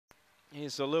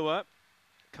Here's the lure.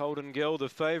 Golden Girl, the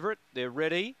favourite. They're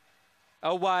ready.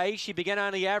 Away, she began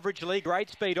only averagely. Great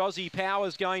speed, Aussie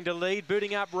Power's going to lead.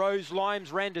 Booting up, Rose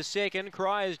Limes ran to second.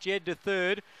 Cryer's Jed to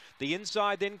third. The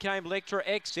inside then came Lectra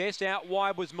Excess. Out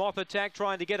wide was Moth Attack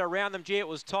trying to get around them. Gee, it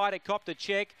was tight. It copped a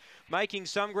check. Making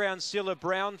some ground, Scylla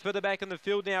Brown. Further back in the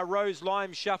field now, Rose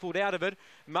Limes shuffled out of it.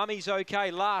 Mummy's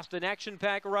okay. Last, an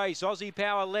action-packed race. Aussie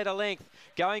Power led a length.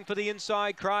 Going for the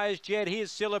inside, Cryer's Jed.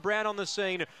 Here's Scylla Brown on the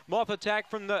scene. Moth Attack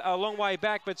from a long way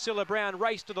back, but Scylla Brown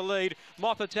raced to the lead.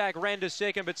 Moth Attack ran to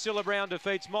second, but Scylla Brown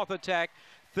defeats Moth Attack.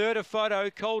 Third a photo,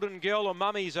 Golden Girl or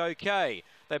Mummy's okay.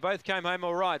 They both came home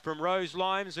all right from Rose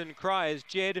Limes and Cryer's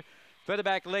Jed. Further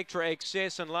back, Lectra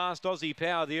Excess, and last, Aussie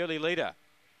Power, the early leader.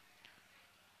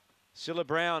 Scylla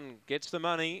Brown gets the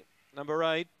money. Number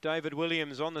 8, David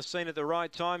Williams on the scene at the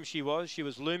right time. She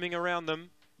was looming around them.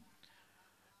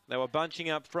 They were bunching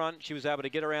up front. She was able to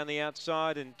get around the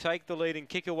outside and take the lead and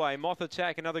kick away. Moth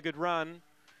Attack, another good run.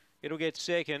 It'll get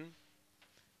second.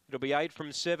 It'll be 8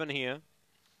 from 7 here.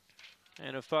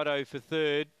 And a photo for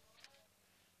third.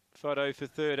 Photo for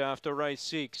third after race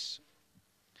 6.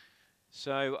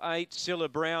 So 8, Scylla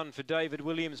Brown for David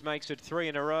Williams makes it 3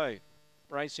 in a row.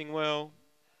 Racing well.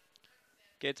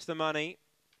 Gets the money.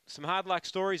 Some hard luck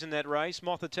stories in that race.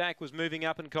 Moth Attack was moving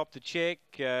up and copped a check.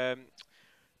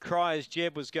 Cryer's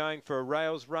Jed was going for a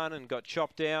rails run and got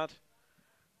chopped out.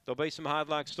 There'll be some hard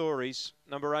luck stories.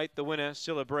 Number 8, the winner,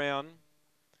 Scylla Brown.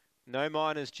 No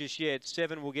minors just yet.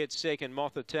 7 will get second,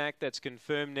 Moth Attack. That's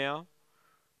confirmed now.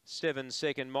 7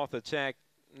 second, Moth Attack,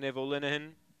 Neville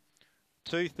Linehan.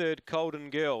 2 third,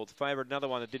 Golden Girl. The favourite, another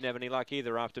one that didn't have any luck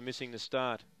either after missing the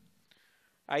start.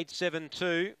 8, 7,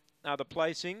 2 are the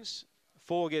placings.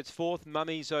 4 gets fourth,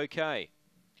 Mummy's okay.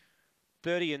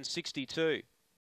 30 and 62.